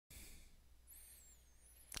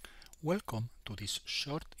Welcome to this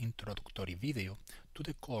short introductory video to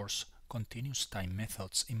the course Continuous Time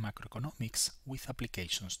Methods in Macroeconomics with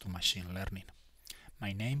Applications to Machine Learning.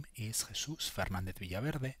 My name is Jesus Fernández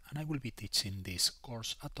Villaverde and I will be teaching this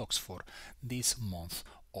course at Oxford this month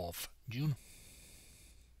of June.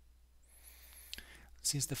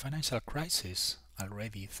 Since the financial crisis,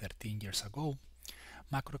 already 13 years ago,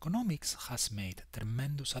 macroeconomics has made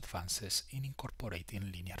tremendous advances in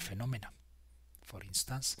incorporating linear phenomena. For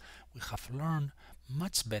instance, we have learned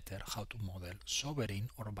much better how to model sovereign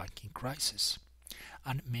or banking crisis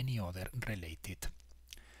and many other related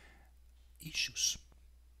issues.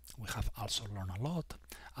 We have also learned a lot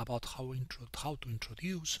about how to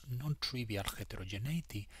introduce non-trivial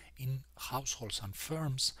heterogeneity in households and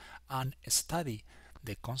firms and study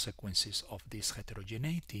the consequences of this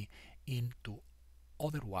heterogeneity into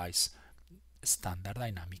otherwise standard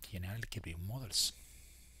dynamic general equilibrium models.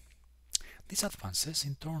 These advances,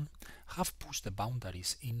 in turn, have pushed the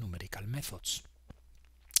boundaries in numerical methods,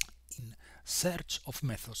 in search of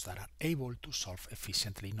methods that are able to solve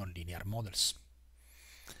efficiently nonlinear models.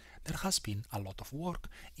 There has been a lot of work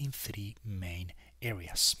in three main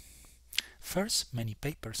areas. First, many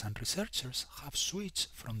papers and researchers have switched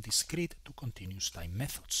from discrete to continuous time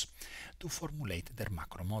methods to formulate their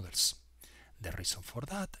macro models. The reason for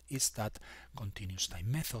that is that continuous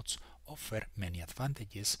time methods offer many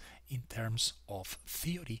advantages in terms of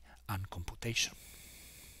theory and computation.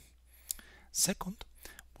 Second,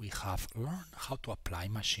 we have learned how to apply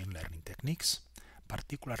machine learning techniques,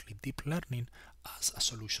 particularly deep learning, as a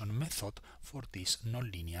solution method for these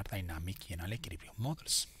nonlinear dynamic general equilibrium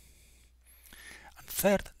models. And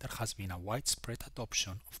third, there has been a widespread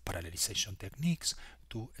adoption of parallelization techniques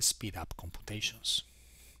to speed up computations.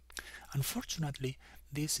 Unfortunately,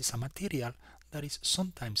 this is a material that is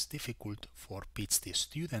sometimes difficult for PhD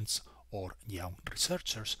students or young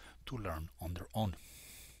researchers to learn on their own.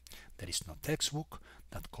 There is no textbook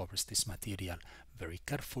that covers this material very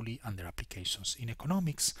carefully under applications in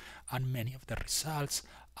economics, and many of the results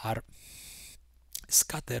are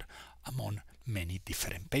scattered among many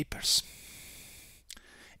different papers.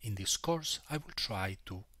 In this course, I will try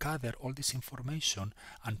to gather all this information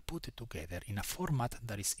and put it together in a format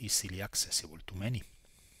that is easily accessible to many.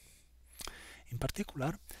 In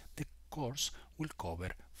particular, the course will cover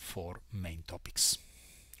four main topics.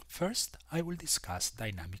 First, I will discuss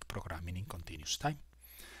dynamic programming in continuous time.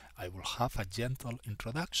 I will have a gentle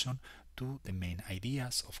introduction to the main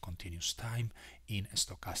ideas of continuous time in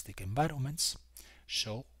stochastic environments,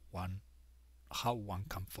 show how one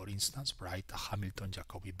can, for instance, write a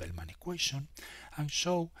Hamilton-Jacobi-Bellman equation, and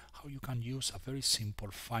show how you can use a very simple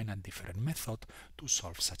finite difference method to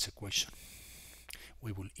solve such equation.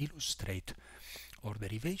 We will illustrate our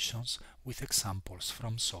derivations with examples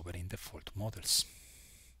from sovereign default models.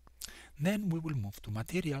 Then we will move to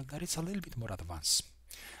material that is a little bit more advanced,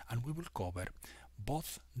 and we will cover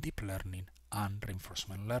both deep learning and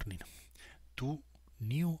reinforcement learning, two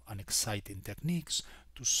new and exciting techniques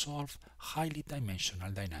to solve highly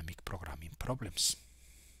dimensional dynamic programming problems.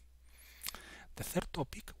 The third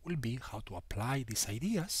topic will be how to apply these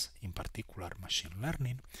ideas, in particular machine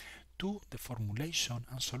learning, to the formulation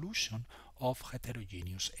and solution of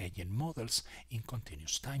heterogeneous agent models in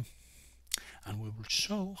continuous time. And we will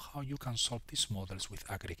show how you can solve these models with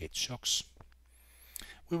aggregate shocks.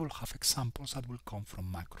 We will have examples that will come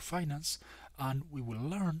from microfinance, and we will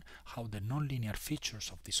learn how the nonlinear features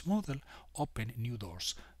of this model open new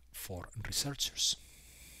doors for researchers.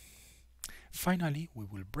 Finally, we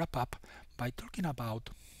will wrap up by talking about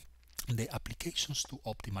the applications to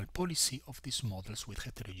optimal policy of these models with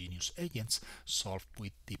heterogeneous agents solved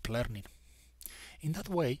with deep learning. In that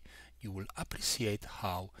way, you will appreciate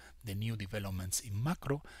how the new developments in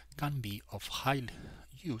macro can be of high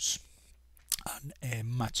use and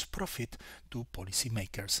much profit to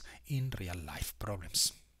policymakers in real-life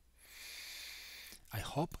problems. I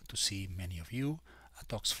hope to see many of you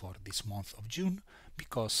at Oxford this month of June,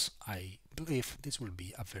 because I believe this will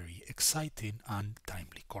be a very exciting and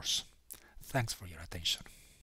timely course. Thanks for your attention.